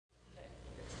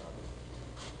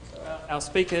Our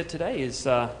speaker today is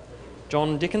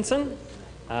John Dickinson.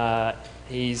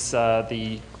 He's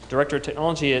the Director of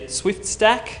Technology at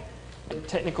SwiftStack,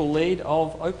 Technical Lead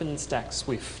of OpenStack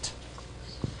Swift.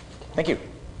 Thank you.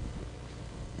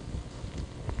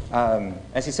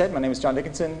 As he said, my name is John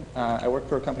Dickinson. I work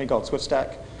for a company called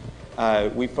SwiftStack.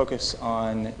 We focus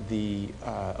on the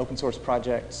open source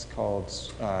projects called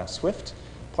Swift,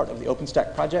 part of the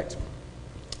OpenStack project.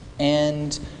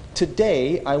 And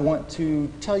today, I want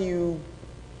to tell you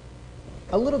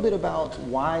a little bit about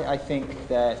why I think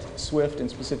that Swift, and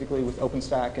specifically with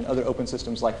OpenStack and other open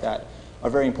systems like that, are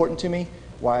very important to me,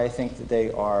 why I think that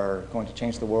they are going to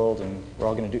change the world, and we're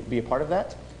all going to be a part of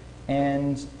that.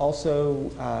 And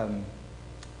also,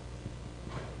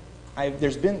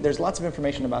 there's lots of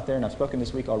information about there, and I've spoken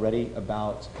this week already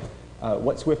about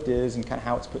what Swift is and kind of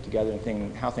how it's put together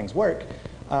and how things work.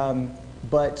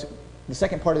 But the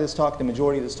second part of this talk, the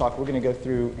majority of this talk, we're going to go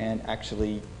through and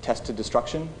actually test to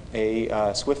destruction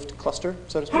a Swift cluster,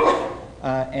 so to speak,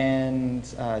 and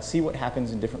see what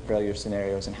happens in different failure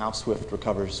scenarios and how Swift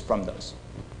recovers from those.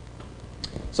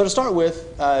 So to start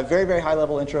with, a very, very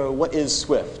high-level intro, what is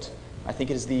Swift? I think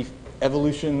it is the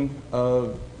evolution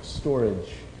of storage.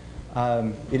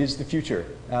 It is the future.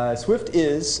 Swift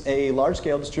is a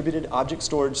large-scale distributed object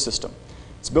storage system.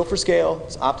 It's built for scale,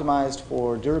 it's optimized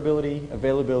for durability,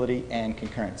 availability, and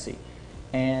concurrency.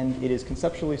 And it is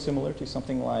conceptually similar to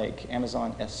something like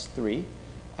Amazon S3.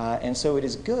 And so it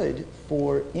is good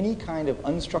for any kind of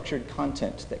unstructured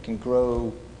content that can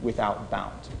grow without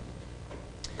bound.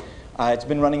 It's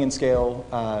been running in scale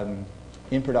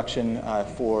in production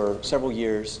for several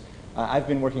years. I've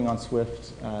been working on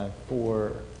Swift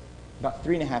for about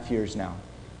 3.5 years now.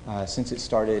 Since it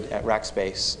started at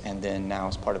Rackspace and then now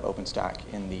as part of OpenStack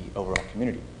in the overall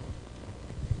community.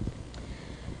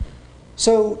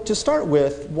 So to start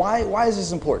with, why is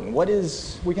this important?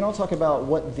 We can all talk about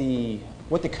what the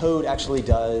code actually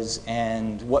does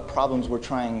and what problems we're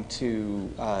trying to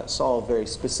solve very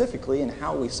specifically and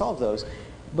how we solve those,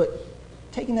 but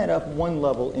taking that up one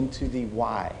level into the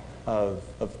why of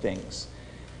things.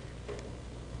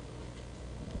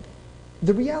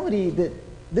 The reality that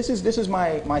this is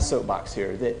my soapbox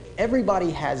here, that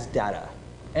everybody has data.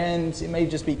 And it may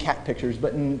just be cat pictures,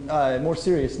 but in more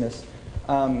seriousness,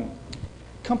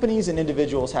 companies and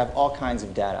individuals have all kinds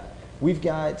of data. We've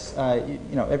got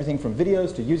everything from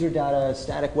videos to user data,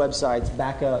 static websites,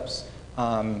 backups,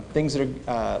 things that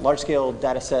are large-scale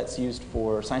data sets used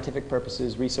for scientific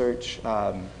purposes, research.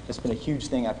 It's been a huge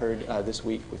thing I've heard this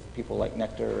week with people like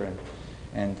Nectar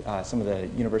and some of the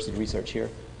university research here.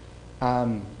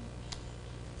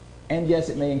 And yes,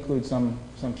 it may include some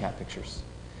cat pictures.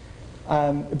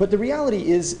 But the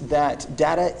reality is that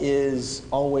data is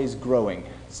always growing.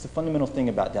 It's the fundamental thing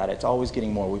about data. It's always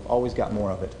getting more. We've always got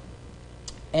more of it.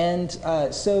 And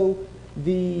so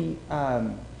we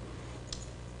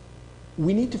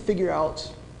need to figure out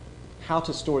how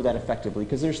to store that effectively,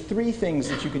 because there's 3 things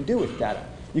that you can do with data.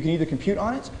 You can either compute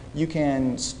on it, you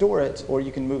can store it, or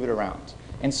you can move it around.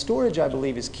 And storage, I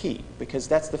believe, is key, because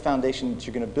that's the foundation that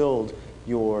you're going to build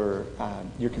your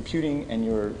computing and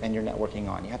your networking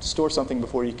on. You have to store something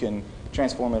before you can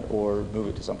transform it or move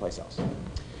it to someplace else.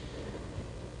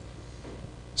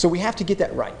 So we have to get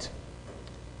that right.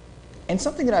 And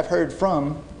something that I've heard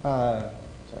from,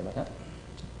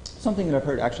 something that I've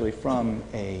heard actually from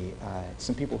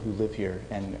some people who live here,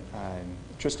 and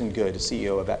Tristan Good, the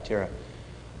CEO of Aptera,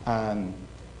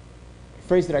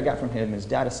 phrase that I got from him is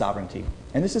data sovereignty.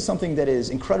 And this is something that is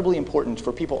incredibly important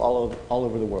for people all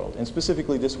over the world. And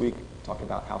specifically this week, talk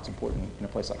about how it's important in a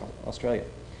place like Australia.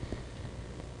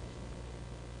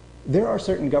 There are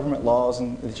certain government laws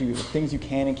and things you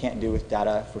can and can't do with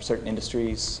data for certain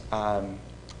industries.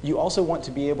 You also want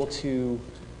to be able to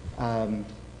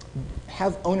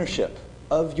have ownership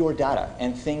of your data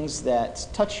and things that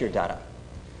touch your data.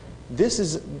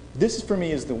 This for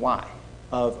me is the why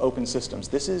of open systems.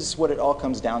 This is what it all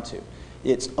comes down to.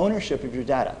 It's ownership of your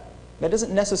data. That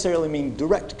doesn't necessarily mean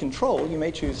direct control. You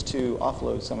may choose to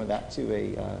offload some of that to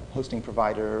a hosting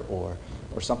provider or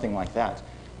something like that.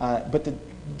 But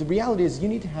the reality is you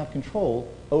need to have control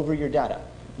over your data.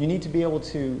 You need to be able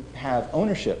to have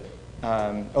ownership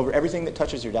over everything that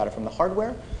touches your data, from the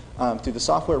hardware through the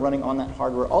software running on that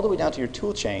hardware, all the way down to your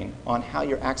tool chain on how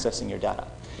you're accessing your data.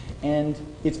 And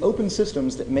it's open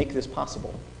systems that make this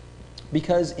possible.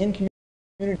 Because in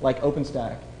communities like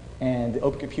OpenStack and the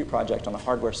Open Compute project on the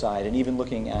hardware side, and even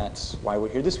looking at why we're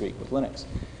here this week with Linux,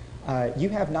 you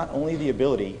have not only the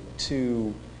ability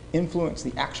to influence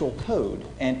the actual code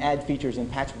and add features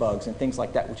and patch bugs and things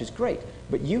like that, which is great,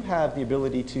 but you have the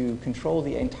ability to control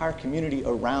the entire community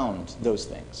around those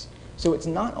things. So it's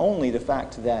not only the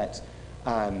fact that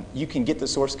you can get the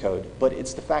source code, but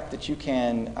it's the fact that you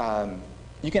can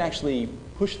actually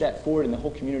push that forward and the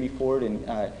whole community forward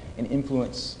and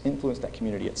influence that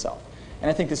community itself. And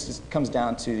I think this just comes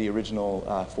down to the original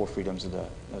 4 freedoms of the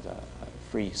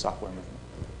free software movement.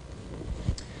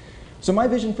 So my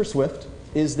vision for Swift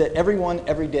is that everyone,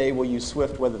 every day, will use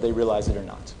Swift whether they realize it or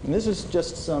not. And this is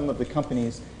just some of the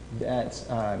companies that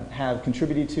have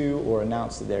contributed to or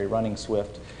announced that they're running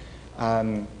Swift.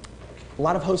 A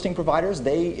lot of hosting providers,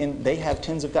 they have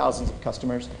tens of thousands of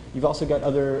customers. You've also got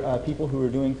other people who are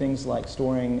doing things like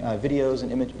storing videos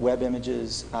and web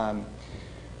images.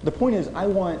 The point is,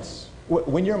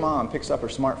 when your mom picks up her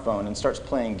smartphone and starts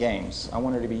playing games, I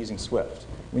want her to be using Swift.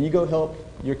 When you go help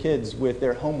your kids with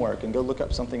their homework and go look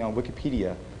up something on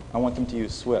Wikipedia, I want them to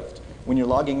use Swift. When you're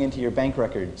logging into your bank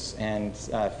records and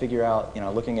figure out,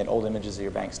 looking at old images of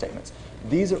your bank statements,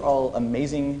 these are all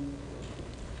amazing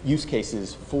use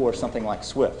cases for something like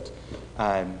Swift.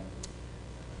 And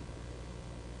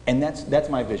that's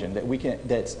my vision,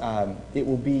 that it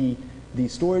will be the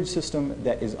storage system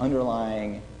that is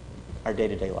underlying our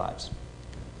day-to-day lives.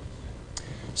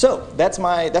 So that's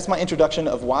my introduction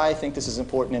of why I think this is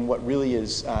important and what really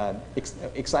is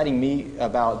exciting me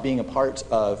about being a part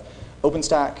of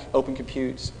OpenStack, Open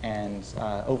Compute, and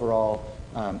overall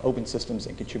open systems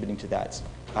and contributing to that.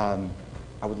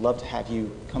 I would love to have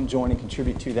you come join and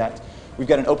contribute to that. We've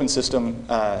got an open system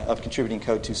of contributing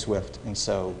code to Swift, and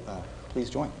so please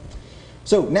join.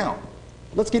 So now,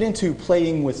 let's get into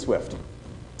playing with Swift.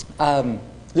 There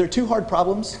are 2 hard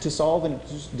problems to solve in a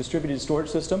distributed storage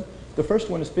system. The first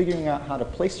one is figuring out how to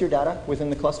place your data within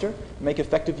the cluster, make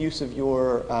effective use of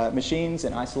your machines,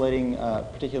 and isolating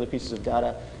particular pieces of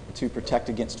data to protect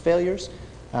against failures.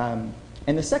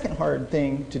 And the second hard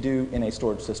thing to do in a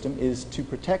storage system is to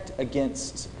protect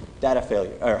against data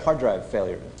failure, or hard drive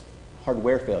failure,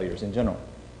 hardware failures in general.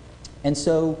 And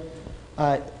so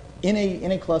in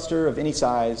a cluster of any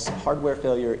size, hardware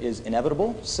failure is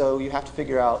inevitable. So you have to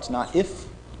figure out not if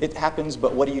it happens,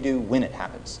 but what do you do when it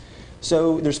happens.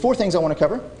 So there's 4 things I want to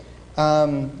cover.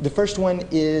 The first one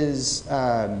is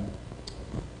 4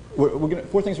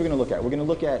 things we're going to look at. We're going to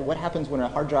look at what happens when a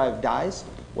hard drive dies,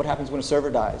 what happens when a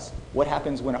server dies, what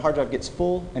happens when a hard drive gets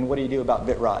full, and what do you do about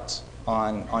bit rot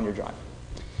on your drive.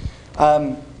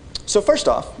 So first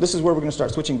off, this is where we're going to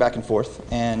start switching back and forth.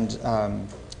 And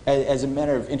as a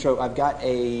matter of intro, I've got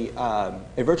a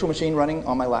virtual machine running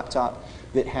on my laptop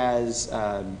that has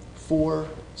 4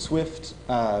 Swift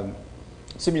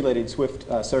simulated Swift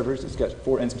servers. It's got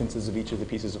 4 instances of each of the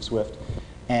pieces of Swift,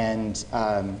 and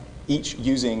each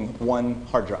using 1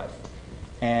 hard drive.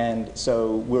 And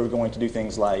so we're going to do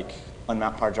things like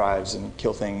unmount hard drives and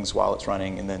kill things while it's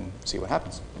running, and then see what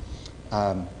happens.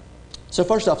 So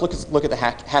first off, look at the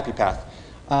happy path.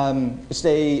 If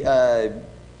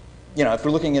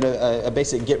we're looking at a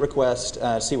basic GET request,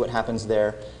 see what happens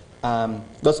there.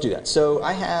 Let's do that. So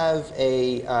I have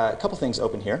a couple things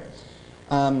open here.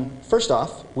 First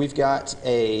off, we've got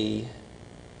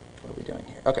what are we doing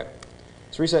here? Okay,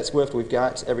 let's reset Swift. We've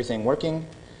got everything working,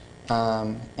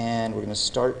 and we're going to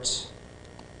start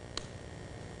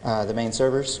the main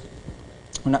servers.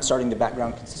 We're not starting the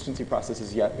background consistency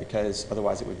processes yet because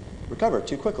otherwise it would recover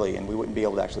too quickly and we wouldn't be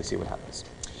able to actually see what happens.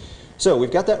 So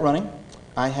we've got that running.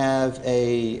 I have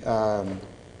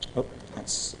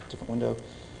that's a different window.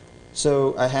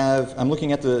 So I'm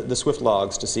looking at the Swift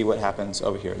logs to see what happens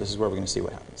over here. This is where we're going to see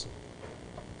what happens.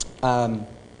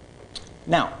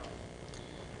 Now,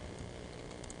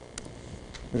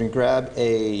 we're going to grab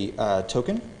a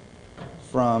token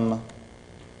from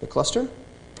the cluster.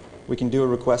 We can do a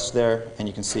request there, and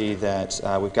you can see that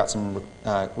we've got some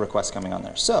requests coming on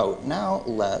there. So now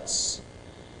let's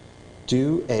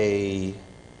do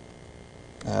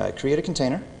create a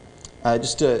container.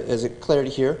 Just as a clarity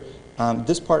here,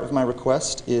 this part of my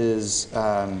request is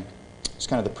just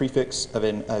kind of the prefix of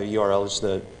a URL, just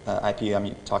the IP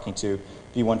I'm talking to,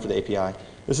 v1 for the API.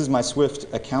 This is my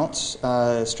Swift account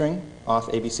string, auth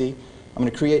ABC. I'm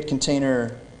going to create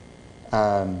container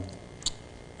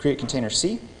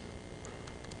C,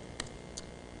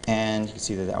 and you can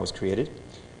see that that was created.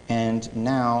 And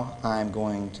now I'm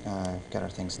going to, got our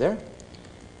things there.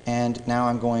 And now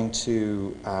I'm going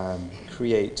to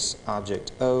create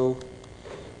object O,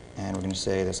 and we're going to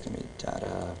say that's going to be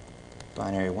data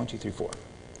binary 1, 2, 3, 4.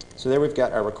 So there we've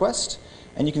got our request,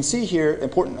 and you can see here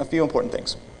a few important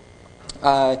things.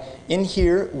 In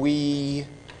here we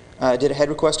did a head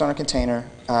request on our container,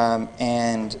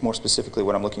 and more specifically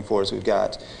what I'm looking for is we've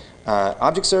got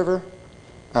object server,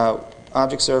 and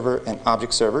object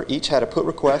server. Each had a put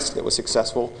request that was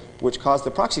successful, which caused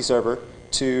the proxy server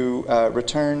to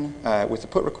return, with the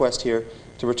put request here,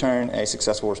 to return a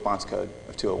successful response code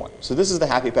of 201. So this is the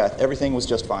happy path. Everything was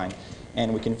just fine.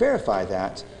 And we can verify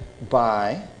that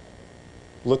by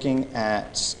looking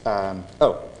at,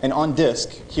 and on disk,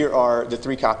 here are the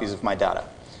 3 copies of my data.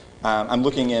 I'm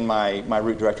looking in my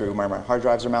root directory where my hard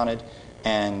drives are mounted,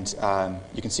 and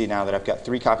you can see now that I've got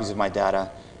 3 copies of my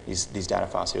data, these data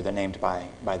files here. They're named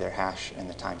by their hash and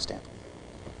the timestamp.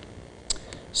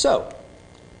 So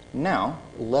now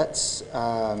let's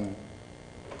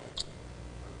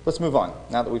move on,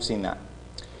 now that we've seen that.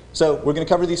 So we're going to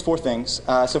cover these 4 things.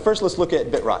 So first, let's look at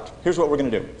bit rot. Here's what we're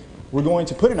going to do. We're going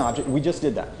to put an object. We just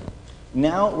did that.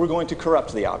 Now we're going to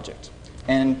corrupt the object.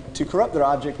 And to corrupt the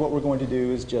object, what we're going to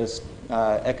do is just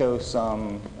echo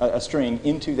a string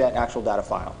into that actual data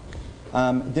file.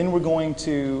 Then we're going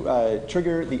to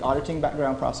trigger the auditing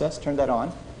background process, turn that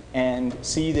on, and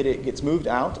see that it gets moved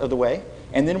out of the way.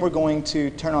 And then we're going to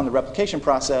turn on the replication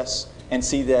process and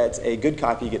see that a good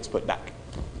copy gets put back.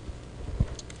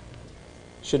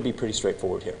 Should be pretty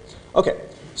straightforward here. OK,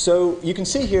 so you can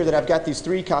see here that I've got these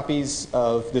 3 copies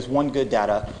of this one good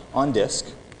data on disk.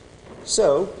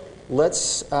 So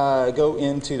let's go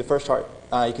into the first part.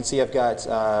 You can see I've got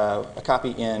a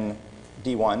copy in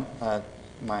D1.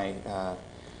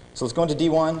 So let's go into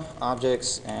D1,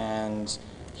 objects, and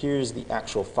here's the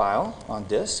actual file on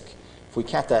disk. If we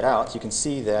cat that out, you can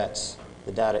see that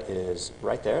the data is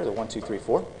right there, the 1, 2, 3,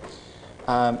 4.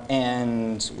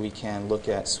 And we can look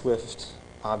at Swift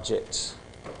object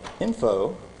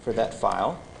info for that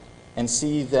file and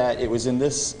see that it was in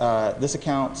this, this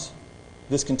account,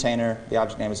 this container. The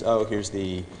object name is O. Here's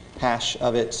the hash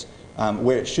of it,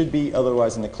 where it should be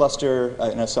otherwise in the cluster,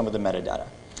 some of the metadata.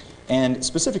 And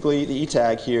specifically, the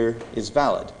e-tag here is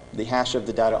valid. The hash of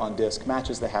the data on disk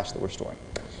matches the hash that we're storing.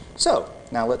 So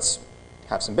now let's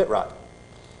have some bit rot.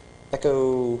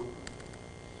 Echo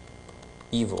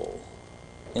evil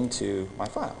into my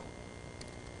file.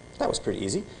 That was pretty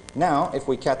easy. Now, if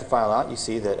we cat the file out, you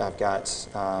see that I've got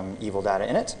evil data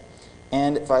in it.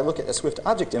 And if I look at the Swift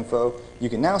object info, you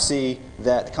can now see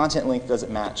that the content length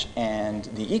doesn't match and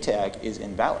the e-tag is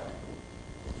invalid.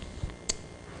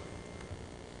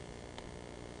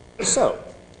 So,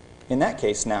 in that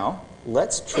case now,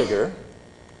 let's trigger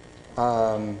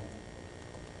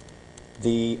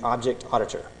the object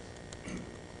auditor. Can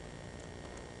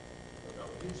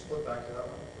you split back to that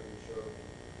one where you show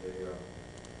the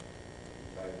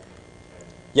tag?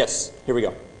 Yes, here we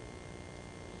go.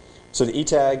 So the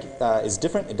e-tag is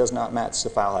different. It does not match the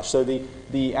file hash. So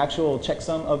the actual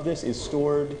checksum of this is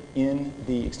stored in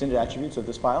the extended attributes of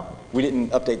this file. We didn't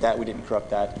update that. We didn't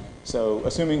corrupt that. So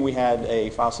assuming we had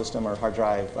a file system or hard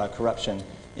drive corruption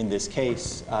in this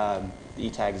case, the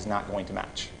e-tag is not going to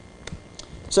match.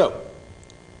 So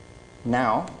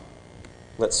now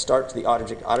let's start the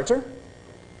object auditor.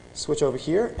 Switch over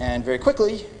here, and very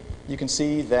quickly you can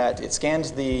see that it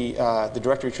scans the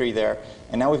directory tree there,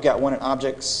 and now we've got 1 in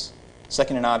objects,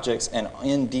 2nd in objects, and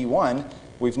in D1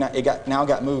 it now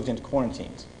got moved into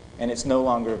quarantines, and it's no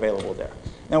longer available there.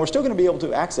 Now we're still going to be able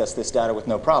to access this data with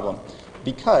no problem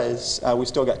because we've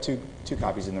still got two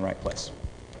copies in the right place.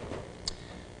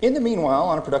 In the meanwhile,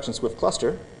 on a production Swift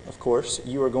cluster, of course,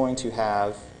 you are going to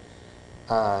have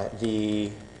the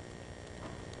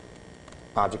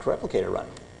object replicator run.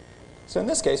 So in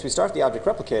this case, we start the object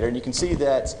replicator, and you can see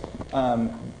that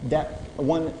that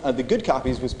one of the good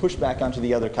copies was pushed back onto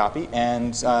the other copy,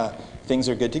 and things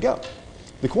are good to go.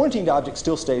 The quarantined object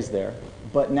still stays there,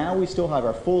 but now we still have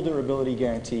our full durability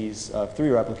guarantees of 3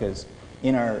 replicas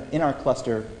in our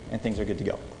cluster, and things are good to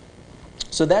go.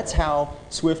 So that's how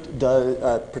Swift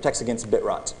protects against bit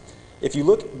rot. If you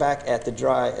look back at the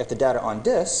data on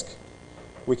disk,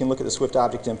 we can look at the Swift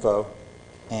object info,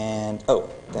 and oh,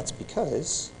 that's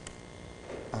because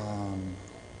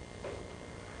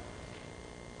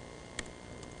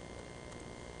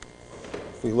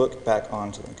if we look back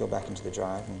go back into the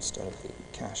drive instead of the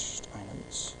cached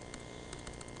items.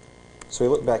 So we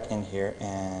look back in here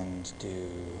and do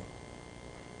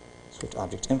Swift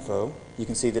object info. You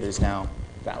can see that it is now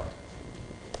valid.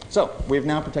 So we've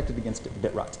now protected against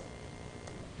bit rot.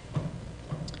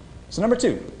 So number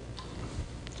 2.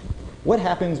 What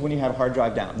happens when you have a hard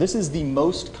drive down? This is the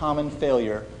most common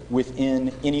failure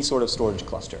within any sort of storage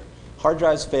cluster. Hard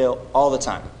drives fail all the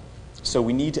time. So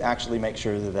we need to actually make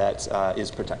sure that that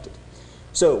is protected.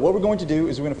 So what we're going to do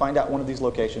is we're going to find out one of these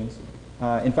locations.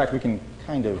 In fact, we can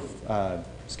kind of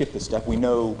skip this step. We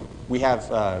know we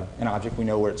have an object. We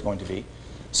know where it's going to be.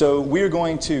 So we're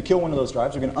going to kill one of those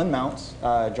drives. We're going to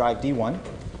unmount drive D1.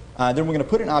 Then we're going to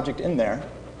put an object in there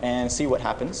and see what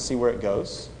happens, see where it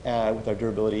goes with our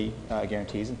durability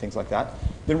guarantees and things like that.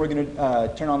 Then Then we're going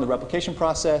to turn on the replication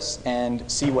process and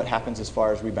see what happens as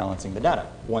far as rebalancing the data.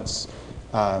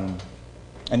 And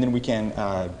then we can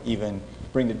even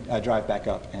bring the drive back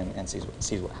up and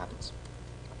see what happens.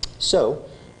 So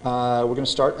we're going to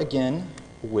start again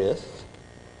with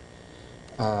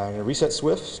reset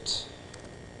Swift.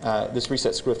 This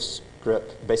reset Swift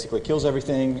script basically kills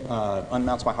everything,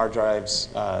 unmounts my hard drives,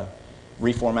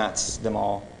 reformats them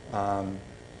all,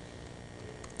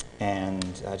 and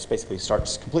just basically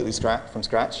starts completely from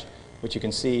scratch. What you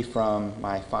can see from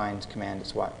my find command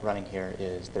that's running here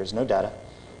is there's no data.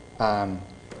 Turn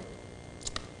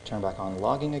back on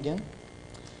logging again.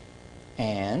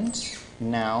 And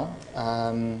now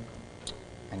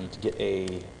I need to get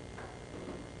my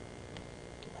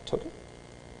token.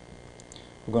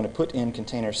 We're going to put in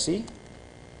container C.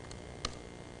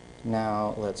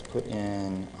 Now let's put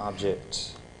in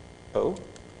object O.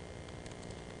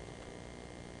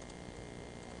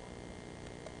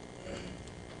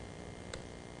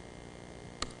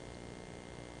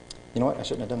 You know what? I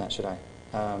shouldn't have done that, should I?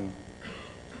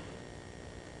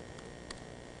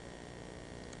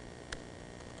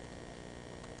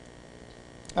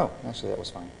 Oh, actually, that was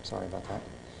fine. Sorry about that.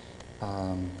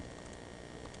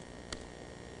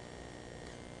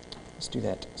 Let's do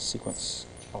that sequence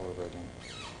all over again.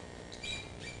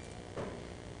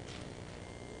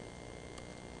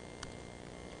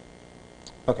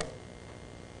 Okay.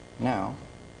 Now,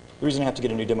 the reason I have to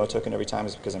get a new demo token every time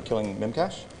is because I'm killing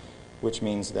memcache, which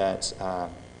means that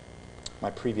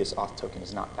my previous auth token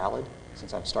is not valid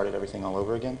since I've started everything all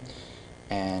over again.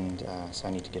 And so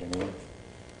I need to get a new one.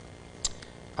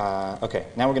 Okay,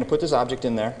 now we're going to put this object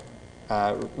in there.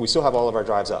 We still have all of our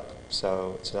drives up,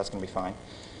 so that's going to be fine.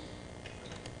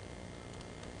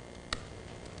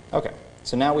 Okay,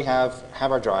 so now we have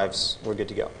our drives. We're good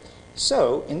to go.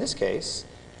 So in this case,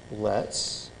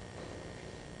 let's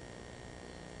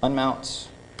unmount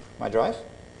my drive.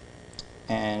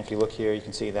 And if you look here, you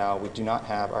can see that we do not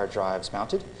have our drives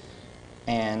mounted.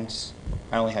 And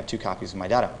I only have 2 copies of my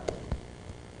data.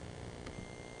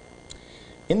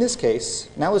 In this case,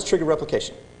 now let's trigger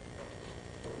replication.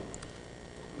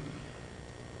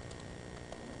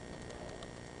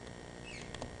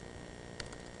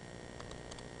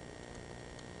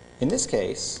 In this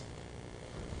case,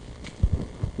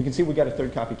 we can see we got a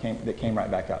 3rd copy that came right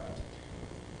back up.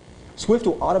 Swift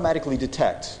will automatically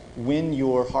detect when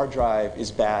your hard drive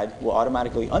is bad, will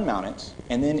automatically unmount it,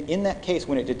 and then in that case,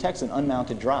 when it detects an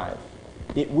unmounted drive,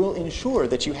 it will ensure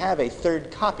that you have a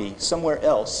 3rd copy somewhere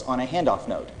else on a handoff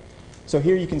node. So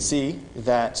here you can see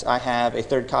that I have a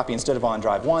 3rd copy. Instead of on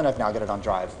drive 1, I've now got it on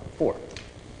drive 4.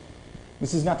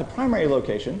 This is not the primary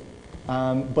location,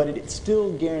 but it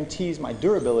still guarantees my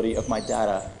durability of my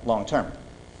data long term.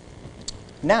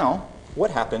 Now, what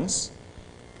happens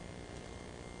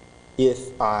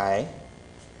if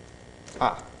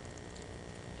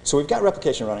so we've got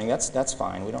replication running. That's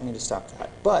fine. We don't need to stop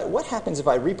that. But what happens if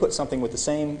I re-put something with the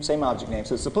same object name?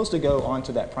 So it's supposed to go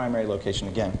onto that primary location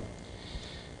again.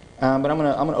 But I'm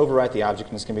going to overwrite the object,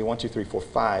 and it's going to be 1, 2, 3, 4,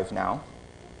 5 now.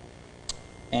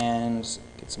 And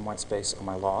get some white space on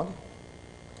my log.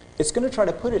 It's going to try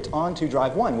to put it onto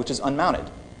drive 1, which is unmounted.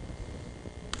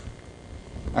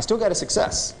 I still got a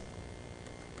success.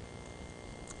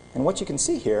 And what you can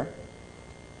see here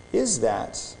is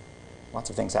that lots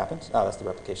of things happened. Oh, that's the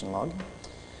replication log.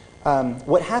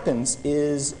 What happens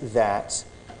is that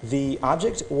the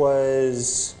object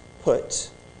was put,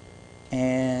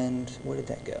 and where did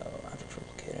that go? Object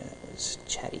replicator, that was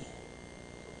chatty.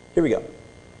 Here we go.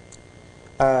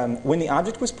 When the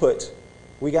object was put,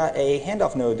 we got a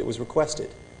handoff node that was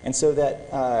requested. And so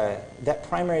that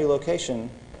primary location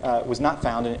was not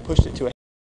found, and it pushed it to a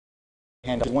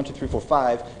handoff. 1, 2, 3, 4,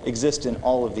 5 exist in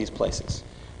all of these places.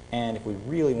 And if we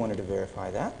really wanted to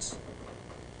verify that,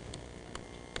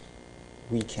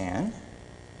 we can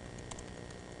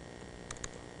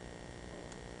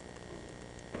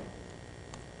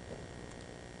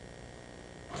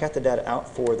cat the data out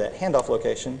for that handoff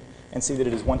location and see that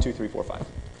it is 1, 2, 3, 4, 5.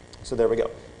 So there we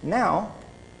go. Now,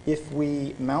 if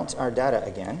we mount our data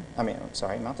again, mount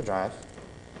the drive.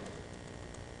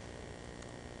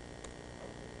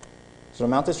 So to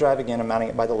mount this drive again, I'm mounting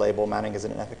it by the label, mounting as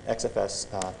an XFS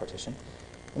partition.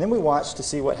 And then we watch to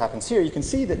see what happens here. You can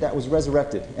see that that was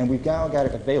resurrected, and we've now got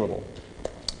it available.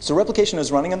 So replication is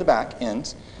running on the back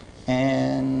end,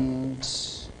 and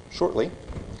shortly,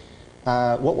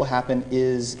 what will happen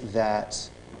is that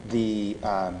the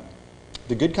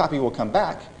good copy will come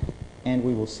back, and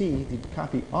we will see the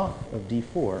copy off of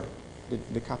D4,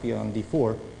 the copy on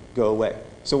D4, go away.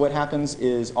 So what happens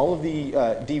is all of the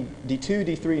D2,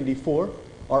 D3, and D4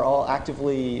 are all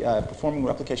actively performing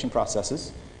replication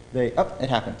processes. it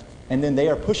happened. And then they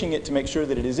are pushing it to make sure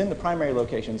that it is in the primary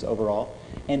locations overall.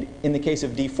 And in the case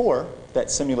of D4, that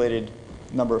simulated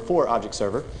number 4 object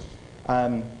server,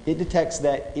 it detects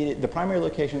that the primary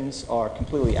locations are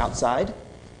completely outside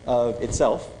of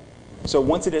itself. So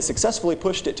once it has successfully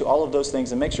pushed it to all of those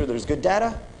things and make sure there's good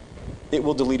data, it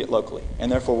will delete it locally.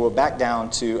 And therefore, we'll back down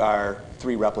to our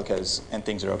 3 replicas, and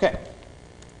things are OK.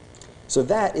 So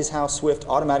that is how Swift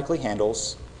automatically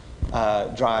handles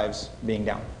drives being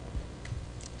down.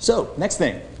 So next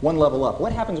thing, one level up.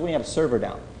 What happens when you have a server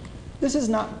down? This is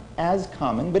not as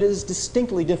common, but it is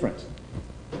distinctly different.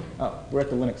 Oh, we're at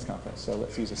the Linux conference, so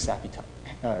let's use a sad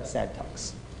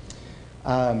talks.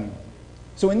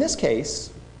 So in this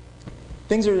case,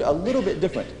 things are a little bit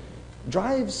different.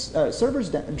 Drives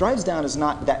down is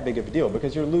not that big of a deal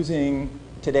because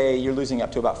today you're losing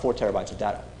up to about 4 terabytes of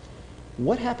data.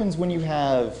 What happens when you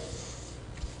have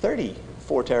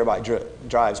 34 terabyte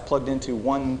drives plugged into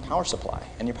one power supply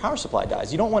and your power supply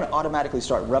dies? You don't want to automatically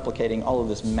start replicating all of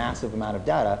this massive amount of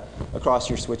data across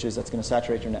your switches. That's going to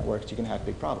saturate your networks. You can have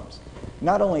big problems.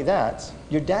 Not only that,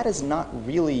 your data is not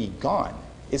really gone.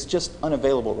 It's just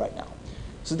unavailable right now.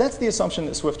 So that's the assumption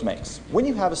that Swift makes. When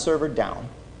you have a server down,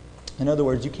 in other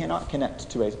words, you cannot connect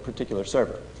to a particular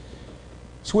server,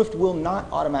 Swift will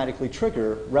not automatically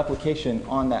trigger replication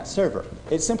on that server.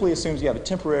 It simply assumes you have a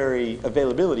temporary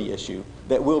availability issue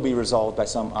that will be resolved by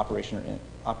some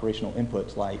operational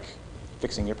input, like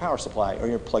fixing your power supply or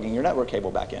you're plugging your network cable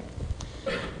back in.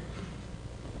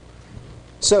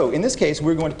 So in this case,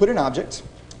 we're going to put an object.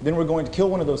 Then we're going to kill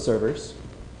one of those servers.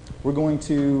 We're going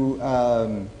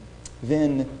to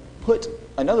then put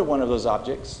another one of those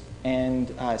objects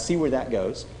and see where that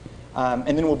goes.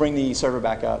 And then we'll bring the server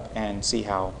back up and see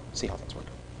how things work.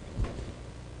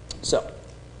 So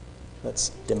let's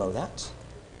demo that.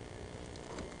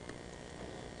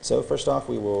 So first off,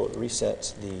 we will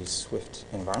reset the Swift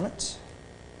environment.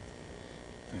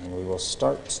 And then we will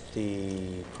start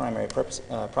the primary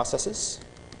processes.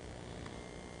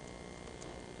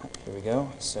 Here we go.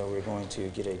 So we're going to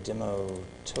get a demo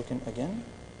token again.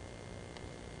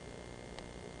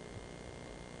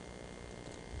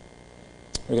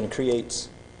 We're going to create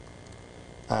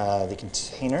the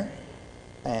container,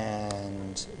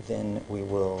 and then we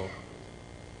will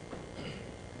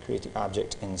create the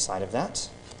object inside of that.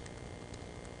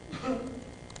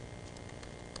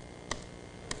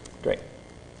 Great.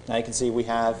 Now you can see we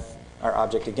have our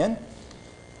object again.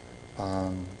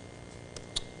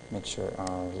 Make sure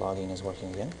our logging is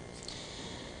working again.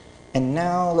 And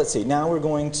now, let's see, now we're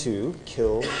going to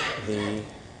kill the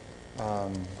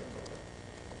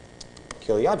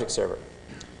object server.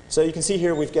 So you can see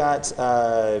here we've got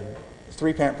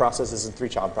 3 parent processes and 3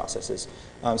 child processes.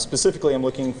 Specifically, I'm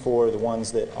looking for the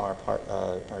ones that are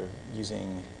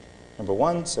using number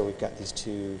 1. So we've got these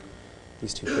two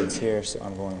kids here. So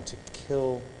I'm going to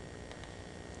kill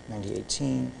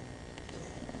 9018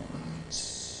 and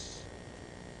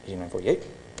 8948.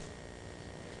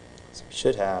 So we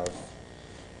should have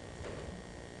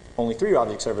only 3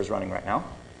 object servers running right now,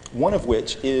 one of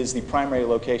which is the primary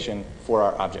location for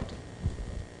our object.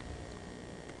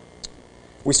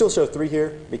 We still show 3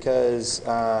 here because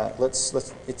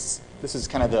this is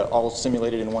kind of all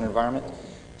simulated in one environment.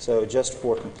 So just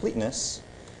for completeness,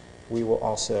 we will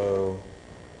also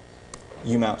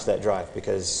mount that drive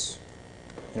because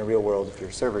in a real world, if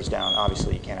your server's down,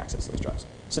 obviously you can't access those drives.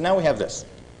 So now we have this.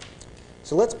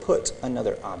 So let's put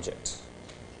another object.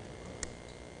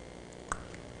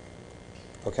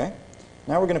 Okay.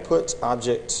 Now we're going to put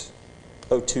object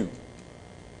 02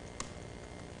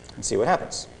 and see what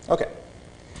happens. Okay.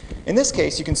 In this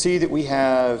case, you can see that we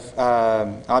have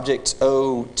object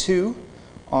 02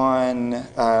 on,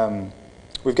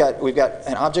 we've got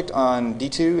an object on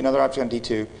D2, another object on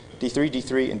D2, D3,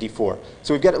 D3, and D4.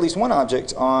 So we've got at least one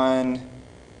object on,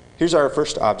 here's our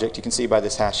first object, you can see by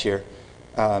this hash here,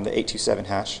 the 827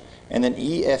 hash. And then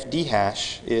EFD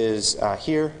hash is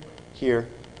here, here,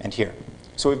 and here.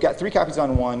 So we've got 3 copies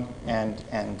on one and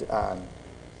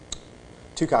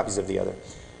 2 copies of the other.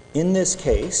 In this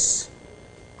case,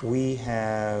 we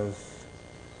have,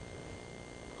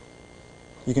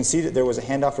 you can see that there was a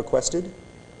handoff requested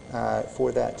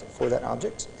for that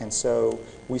object. And so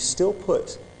we still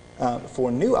put,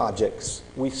 for new objects,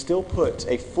 we still put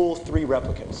a full 3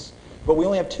 replicas. But we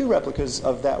only have 2 replicas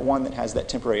of that one that has that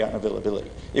temporary unavailability.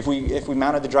 If we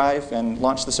mounted the drive and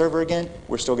launched the server again,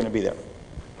 we're still going to be there.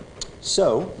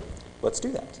 So let's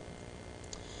do that.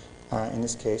 In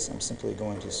this case, I'm simply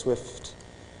going to Swift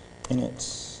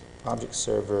init object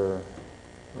server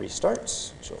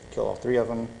restart, which will kill all 3 of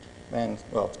them, and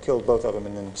well, kill both of them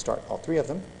and then start all 3 of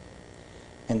them.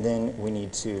 And then we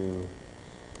need to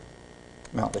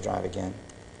mount the drive again.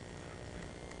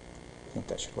 I think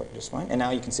that should work just fine. And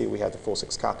now you can see we have the full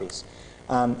 6 copies.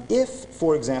 If,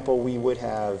 for example, we would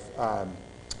have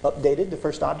updated the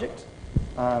first object,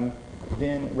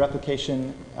 then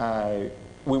replication,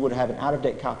 we would have an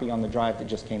out-of-date copy on the drive that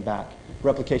just came back.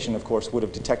 Replication, of course, would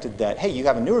have detected that, hey, you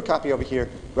have a newer copy over here.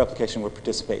 Replication would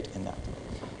participate in that.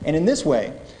 And in this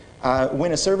way,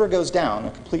 when a server goes down,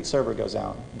 a complete server goes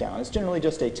down, it's generally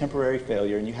just a temporary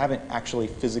failure, and you haven't actually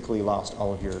physically lost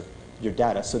all of your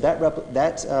data. So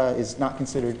that is not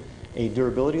considered a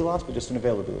durability loss, but just an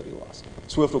availability loss.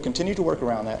 Swift will continue to work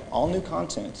around that. All new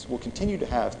content will continue to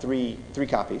have three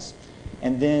copies.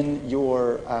 And then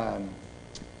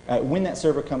when that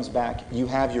server comes back, you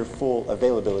have your full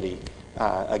availability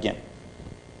again.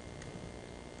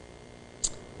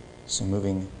 So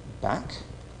moving back.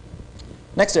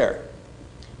 Next error.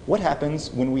 What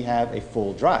happens when we have a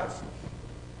full drive?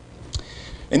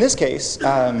 In this case,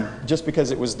 just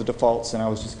because it was the defaults and I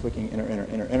was just clicking enter, enter,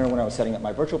 enter, enter when I was setting up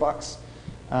my VirtualBox,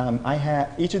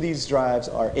 each of these drives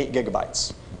are 8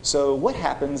 gigabytes. So what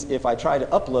happens if I try to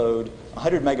upload a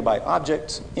 100 megabyte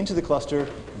object into the cluster,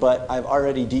 but I've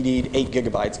already DD'd 8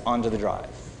 gigabytes onto the drive?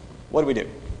 What do we do?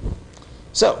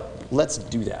 So let's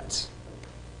do that.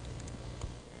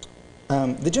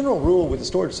 The general rule with the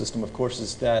storage system, of course,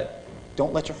 is that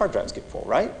don't let your hard drives get full,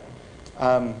 right?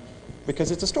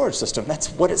 Because it's a storage system. That's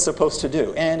what it's supposed to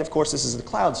do. And of course, this is the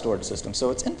cloud storage system, so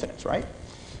it's infinite, right?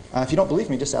 If you don't believe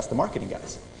me, just ask the marketing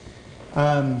guys.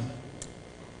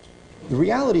 The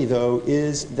reality, though,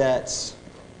 is that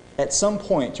at some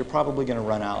point, you're probably going to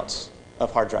run out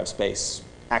of hard drive space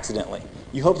accidentally.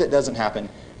 You hope that doesn't happen,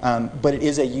 but it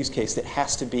is a use case that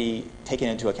has to be taken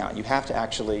into account. You have to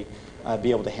actually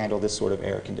be able to handle this sort of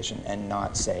error condition and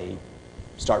not, say,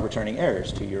 start returning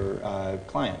errors to your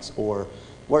clients, or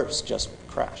worse, just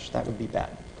crash. That would be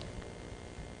bad.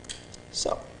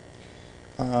 So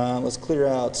let's clear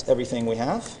out everything we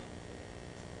have.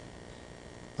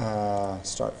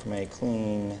 Start from a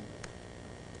clean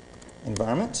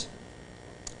environment.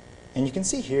 And you can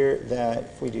see here that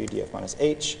if we do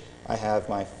df-h, I have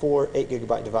my 4 8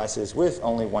 gigabyte devices with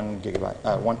only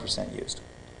 1% used.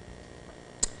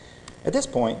 At this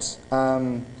point,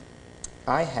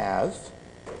 I have,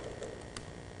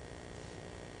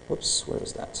 whoops, where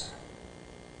is that?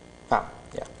 Ah,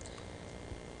 yeah.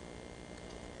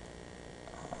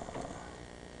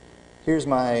 Here's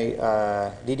my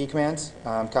DD command.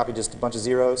 Copy just a bunch of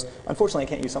zeros. Unfortunately, I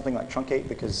can't use something like truncate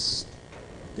because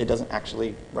it doesn't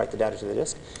actually write the data to the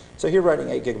disk. So here, writing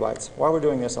 8 gigabytes. While we're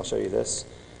doing this, I'll show you this.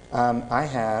 I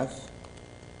have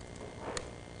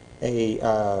a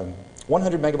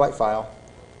 100 megabyte file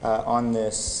on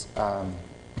this,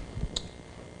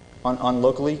 on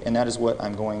locally, and that is what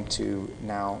I'm going to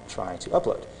now try to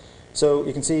upload. So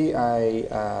you can see I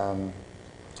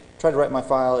tried to write my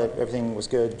file, everything was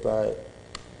good, but,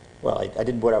 well, I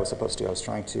did what I was supposed to. I was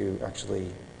trying to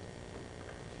actually,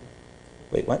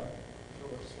 wait, what?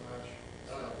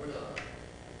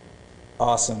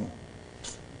 Awesome.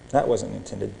 That wasn't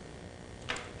intended.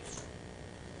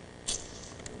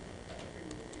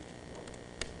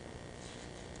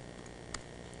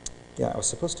 Yeah, I was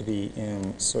supposed to be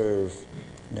in serve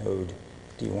node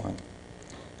D1.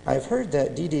 I've heard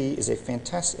that DD is a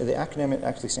fantastic, the acronym it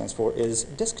actually stands for is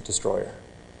Disk Destroyer.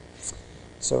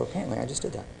 So apparently I just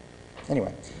did that.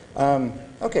 Anyway,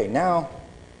 okay, now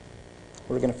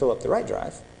we're going to fill up the right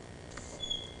drive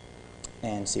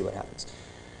and see what happens.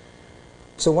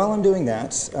 So while I'm doing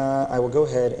that, I will go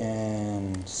ahead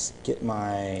and get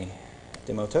my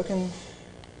demo token.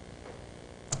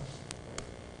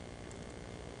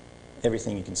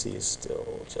 Everything you can see is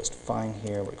still just fine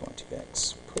here. We're going to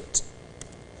export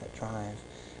that drive.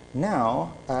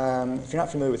 Now, if you're not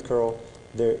familiar with curl,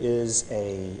 there is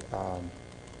a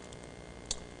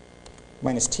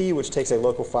 -t, which takes a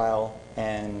local file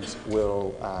and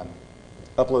will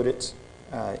upload it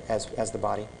as the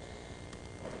body.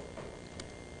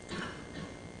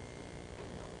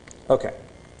 Okay.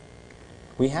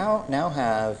 We now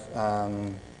have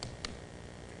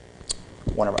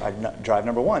one of our, drive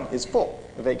number 1 is full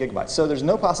of 8 gigabytes. So there's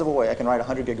no possible way I can write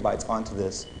 100 gigabytes onto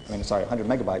this, 100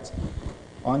 megabytes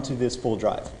onto this full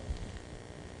drive.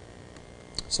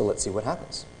 So let's see what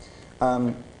happens.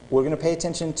 We're going to pay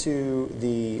attention to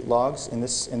the logs in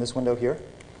this window here.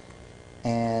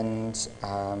 And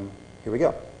here we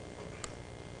go.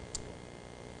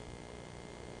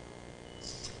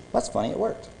 That's funny, it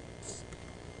worked.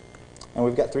 And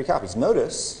we've got 3 copies.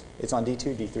 Notice it's on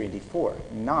D2, D3, D4,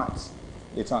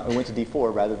 it went to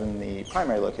D4 rather than the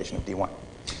primary location of D1.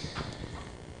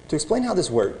 To explain how this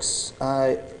works,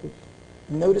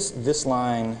 notice this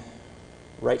line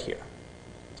right here.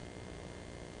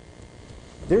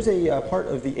 There's a part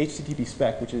of the HTTP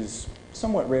spec which is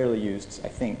somewhat rarely used, I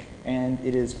think, and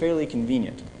it is fairly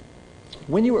convenient.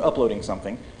 When you are uploading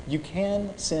something, you can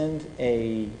send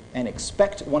an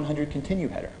expect 100 continue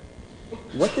header.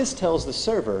 What this tells the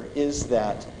server is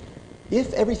that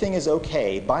if everything is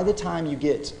okay by the time you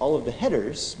get all of the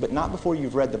headers, but not before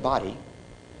you've read the body,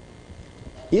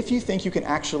 if you think you can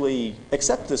actually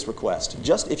accept this request,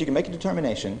 just if you can make a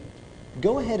determination,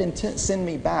 go ahead and send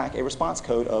me back a response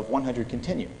code of 100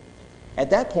 continue. At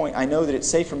that point, I know that it's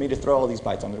safe for me to throw all these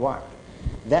bytes on the wire.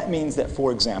 That means that,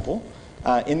 for example,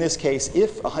 in this case,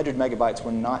 if 100 megabytes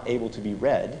were not able to be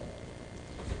read,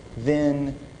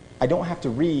 then I don't have to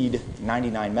read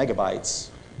 99 megabytes,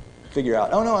 figure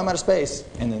out, oh no, I'm out of space,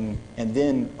 and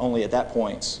then only at that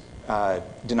point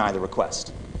deny the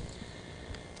request.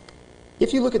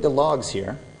 If you look at the logs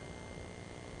here,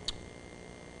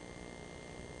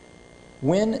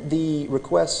 when the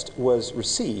request was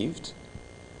received,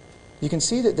 you can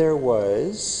see that there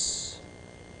was,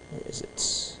 where is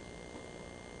it?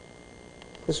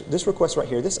 This request right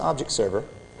here, this object server,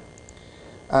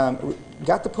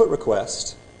 got the put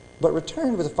request, but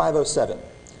returned with a 507.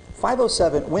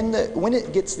 507, when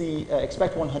it gets the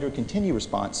expect 100 continue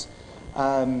response,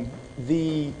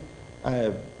 the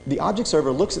object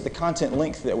server looks at the content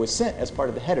length that was sent as part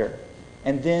of the header,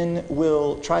 and then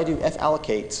will try to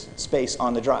f-allocate space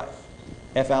on the drive.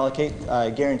 F-allocate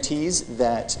guarantees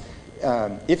that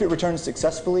if it returns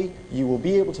successfully, you will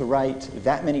be able to write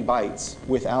that many bytes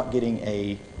without getting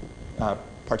a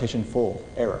partition full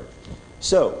error.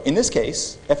 So in this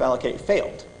case, f-allocate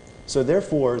failed. So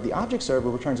therefore, the object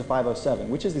server returns a 507,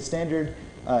 which is the standard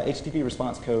HTTP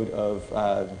response code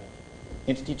of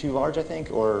entity too large, I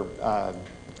think, or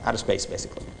out of space,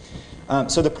 basically.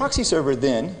 So the proxy server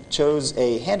then chose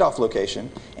a handoff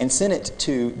location and sent it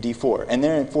to D4. And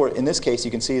there, in this case,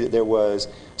 you can see that there was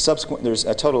there's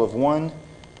a total of 1,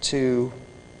 2,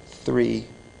 3,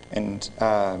 and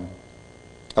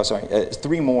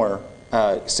 3 more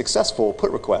successful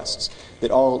put requests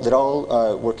that all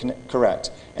were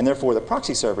correct. And therefore, the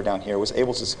proxy server down here was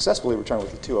able to successfully return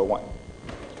with the 201.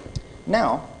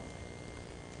 Now,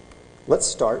 let's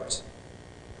start.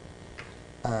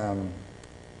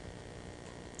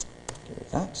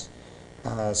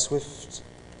 Swift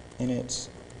init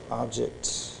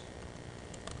object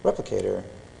replicator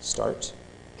start.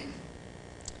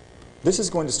 This is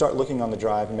going to start looking on the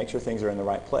drive and make sure things are in the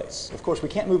right place. Of course, we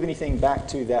can't move anything back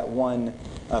to that one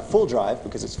full drive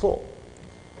because it's full,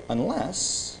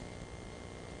 unless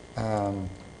we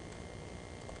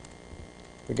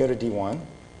go to D1.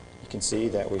 You can see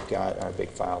that we've got our big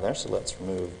file there, so let's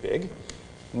remove big.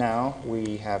 Now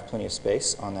we have plenty of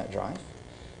space on that drive.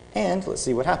 And let's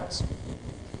see what happens.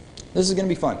 This is going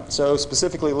to be fun. So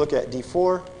specifically look at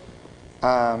D4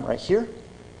 right here.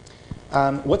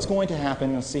 What's going to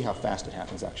happen, let's see how fast it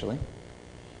happens actually.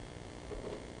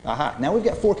 Aha, now we've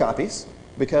got 4 copies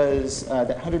because that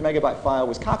 100 megabyte file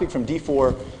was copied from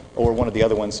D4 or one of the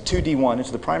other ones to D1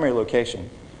 into the primary location.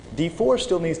 D4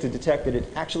 still needs to detect that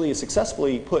it actually is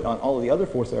successfully put on all of the other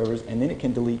 4 servers, and then it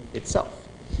can delete itself.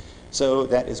 So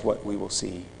that is what we will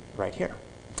see right here.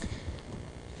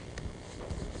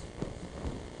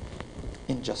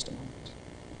 In just a moment.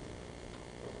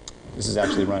 This is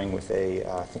actually running with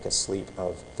I think a sleep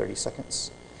of 30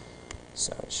 seconds.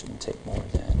 So it shouldn't take more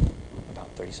than about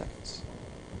 30 seconds.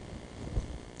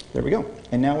 There we go.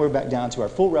 And now we're back down to our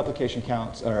full replication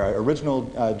count, or our original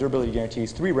durability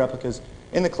guarantees, 3 replicas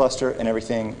in the cluster, and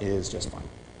everything is just fine.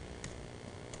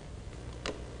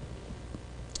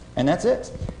 And that's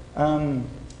it.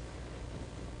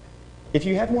 If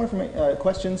you have more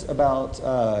questions about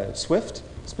Swift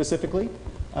specifically,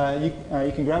 you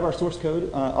can grab our source code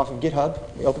off of GitHub,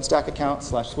 the OpenStack account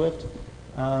 /Swift.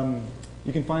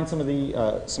 You can find some of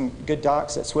the some good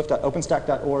docs at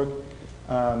swift.openstack.org.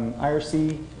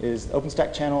 IRC is the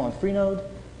OpenStack channel on Freenode.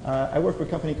 I work for a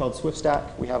company called SwiftStack.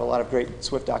 We have a lot of great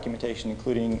Swift documentation,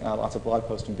 including lots of blog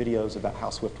posts and videos about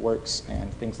how Swift works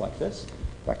and things like this.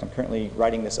 In fact, I'm currently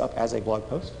writing this up as a blog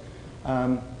post.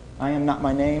 I am not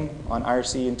my name on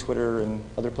IRC and Twitter and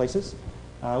other places.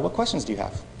 What questions do you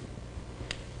have?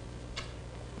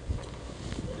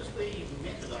 Just the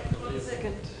metadata live. 1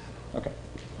 second. Okay.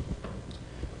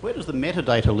 Where does the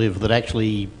metadata live that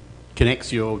actually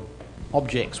connects your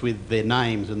objects with their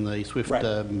names in the Swift Right.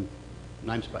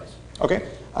 namespace? Okay.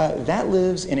 That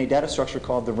lives in a data structure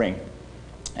called the ring.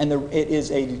 And the ring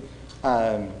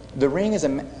is a,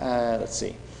 let's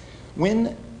see.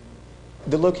 When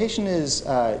the location is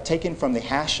taken from the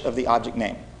hash of the object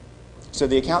name. So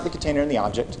the account, the container, and the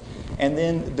object. And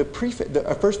then the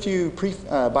first few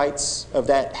bytes of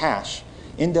that hash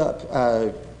end up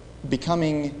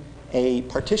becoming a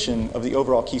partition of the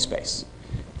overall key space.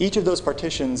 Each of those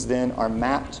partitions then are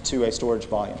mapped to a storage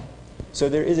volume. So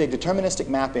there is a deterministic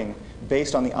mapping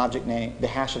based on the object name, the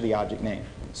hash of the object name,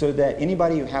 so that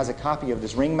anybody who has a copy of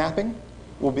this ring mapping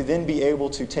will then be able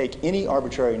to take any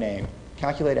arbitrary name,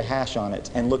 calculate a hash on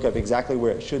it, and look up exactly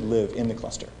where it should live in the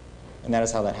cluster. And that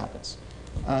is how that happens.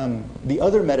 The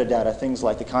other metadata, things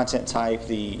like the content type,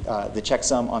 the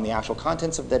checksum on the actual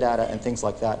contents of the data, and things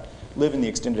like that, live in the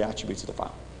extended attributes of the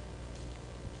file.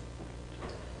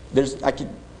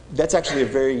 That's actually a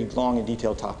very long and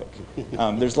detailed topic.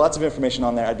 There's lots of information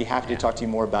on there. I'd be happy to talk to you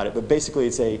more about it. But basically,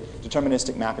 it's a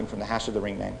deterministic mapping from the hash of the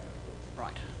ring name.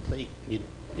 Right.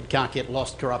 It can't get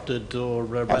lost, corrupted, or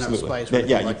run out of space or anything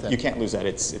yeah, like that. You can't lose that.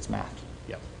 It's mathed.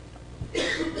 Yep.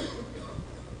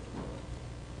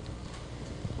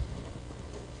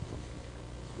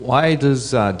 Why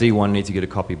does D1 need to get a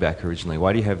copy back originally?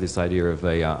 Why do you have this idea of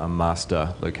a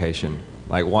master location?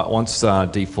 Like once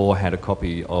D4 had a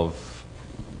copy of,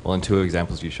 well, in 2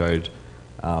 examples you showed,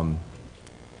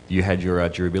 you had your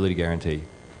durability guarantee.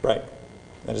 Right.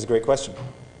 That is a great question.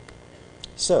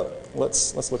 So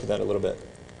let's look at that a little bit.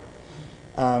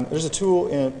 There's a tool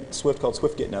in Swift called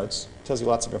Swift Get Nodes. It tells you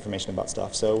lots of information about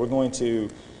stuff. So we're going to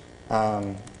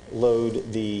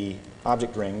load the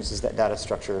object rings, is that data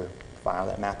structure file,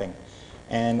 that mapping.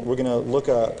 And we're going to look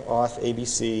up auth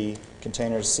ABC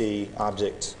containers C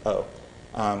object O,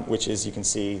 which is, you can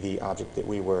see, the object that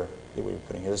we were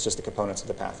putting here. This is just the components of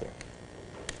the path here.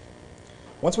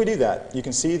 Once we do that, you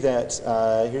can see that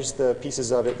here's the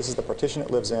pieces of it. This is the partition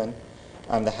it lives in,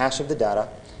 the hash of the data,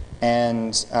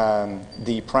 and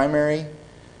the primary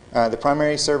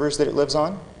servers that it lives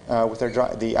on with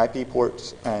the IP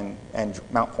port and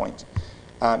mount point,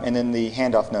 and then the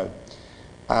handoff node,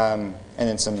 and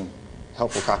then some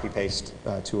helpful copy-paste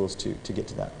tools to get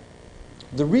to that.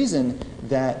 The reason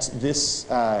that this,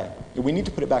 we need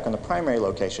to put it back on the primary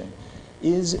location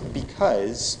is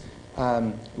because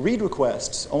read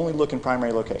requests only look in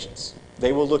primary locations.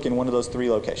 They will look in one of those 3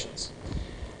 locations.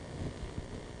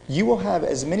 You will have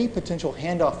as many potential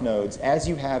handoff nodes as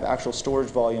you have actual storage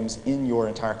volumes in your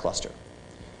entire cluster,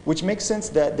 which makes sense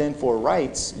that then for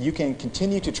writes, you can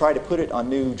continue to try to put it on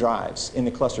new drives in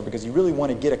the cluster because you really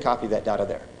want to get a copy of that data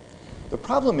there. The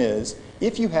problem is,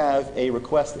 if you have a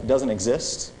request that doesn't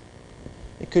exist,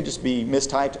 it could just be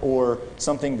mistyped or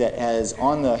something that is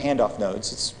on the handoff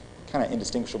nodes, it's kind of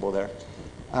indistinguishable there,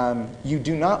 you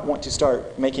do not want to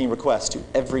start making requests to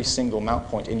every single mount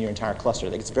point in your entire cluster.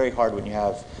 It's very hard when you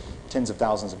have tens of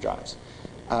thousands of drives.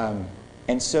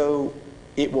 And so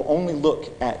it will only look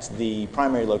at the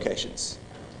primary locations,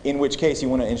 in which case you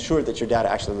want to ensure that your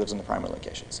data actually lives in the primary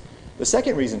locations. The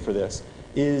second reason for this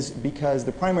is because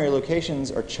the primary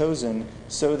locations are chosen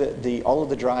so that all of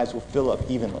the drives will fill up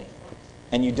evenly.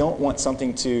 And you don't want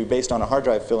something to, based on a hard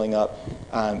drive filling up,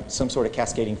 some sort of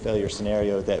cascading failure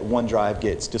scenario that one drive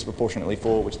gets disproportionately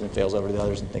full, which then fails over the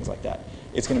others and things like that.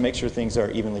 It's going to make sure things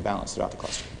are evenly balanced throughout the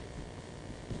cluster.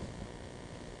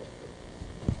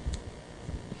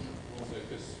 Also,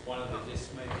 because one of the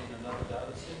disks may be in another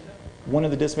data center? One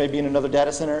of the disks may be in another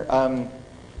data center.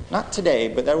 Not today,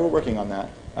 but we're working on that.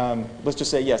 Let's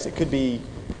just say, yes, it could be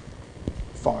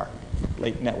far,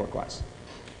 late network-wise,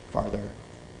 farther.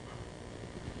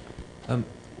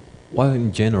 Well,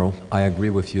 in general, I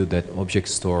agree with you that object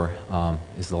store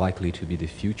is likely to be the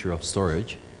future of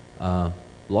storage.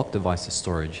 Block devices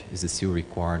storage is still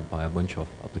required by a bunch of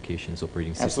applications,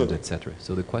 operating systems, etc.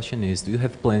 So the question is, do you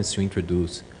have plans to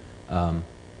introduce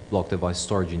block device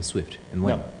storage in Swift, and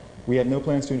when? No, we have no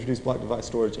plans to introduce block device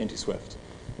storage into Swift.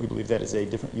 We believe that is a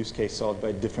different use case solved by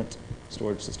a different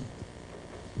storage system,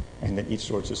 and that each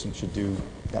storage system should do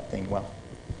that thing well.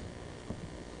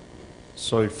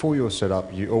 So for your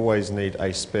setup, you always need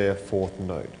a spare 4th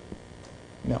node?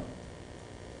 No.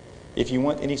 If you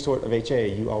want any sort of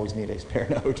HA, you always need a spare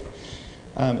node.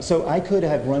 So I could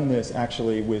have run this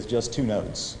actually with just 2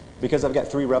 nodes. Because I've got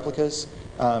 3 replicas,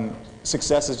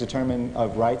 success is determined,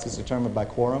 of writes is determined by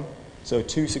quorum. So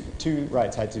two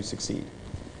writes had to succeed.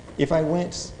 If I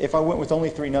went with only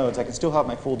 3 nodes, I can still have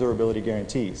my full durability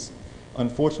guarantees.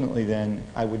 Unfortunately, then,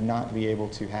 I would not be able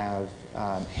to have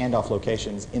handoff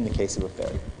locations in the case of a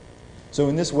failure. So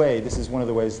in this way, this is one of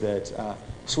the ways that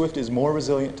Swift is more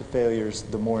resilient to failures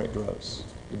the more it grows.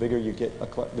 The bigger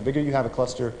you have a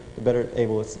cluster, the better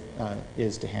able it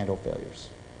is to handle failures.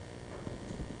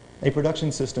 A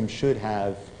production system should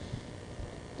have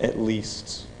at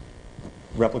least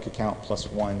replica count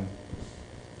plus 1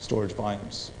 storage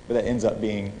volumes, but that ends up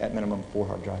being at minimum 4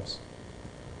 hard drives,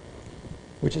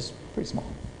 which is pretty small.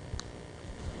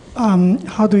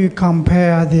 how do you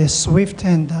compare the Swift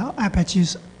and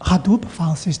Apache's Hadoop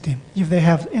file system, if they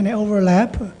have any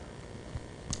overlap?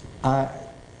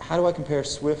 How do I compare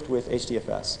Swift with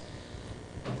HDFS?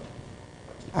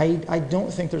 I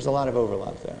don't think there's a lot of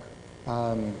overlap there.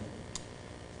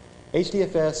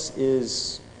 HDFS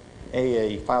is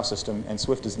a file system, and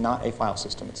Swift is not a file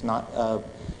system. It's not,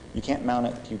 you can't mount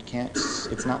it,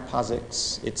 it's not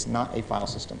POSIX, it's not a file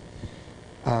system.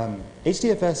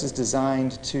 HDFS is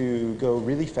designed to go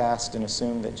really fast and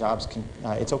assume that jobs can,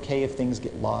 it's okay if things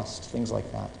get lost, things like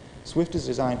that. Swift is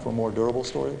designed for more durable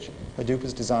storage. Hadoop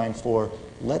is designed for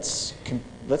let's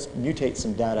mutate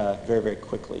some data very, very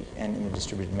quickly and in a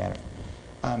distributed manner.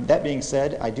 That being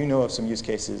said, I do know of some use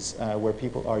cases where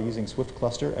people are using Swift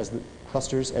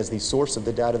clusters as the source of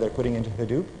the data they're putting into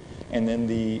Hadoop, and then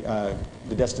the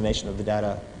destination of the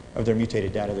data, of their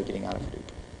mutated data they're getting out of Hadoop.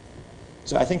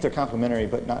 So I think they're complementary,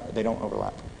 but they don't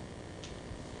overlap.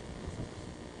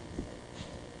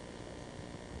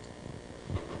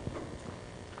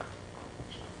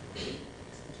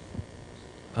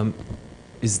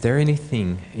 Is there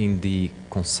anything in the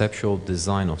conceptual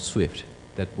design of Swift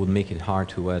that would make it hard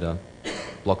to add a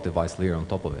block device layer on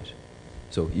top of it?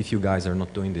 So if you guys are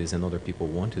not doing this and other people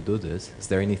want to do this, is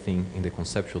there anything in the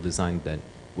conceptual design that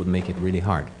would make it really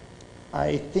hard?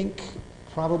 I think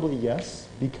probably yes,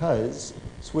 because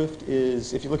Swift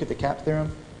is, if you look at the CAP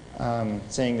theorem,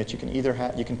 saying that you can either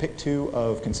you can pick two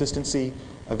of consistency,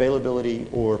 availability,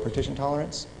 or partition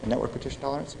tolerance, network partition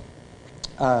tolerance.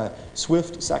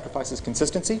 Swift sacrifices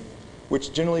consistency,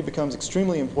 which generally becomes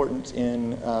extremely important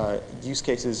in use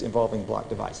cases involving block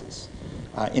devices.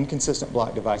 Inconsistent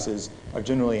block devices are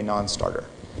generally a non-starter.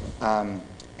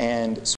 And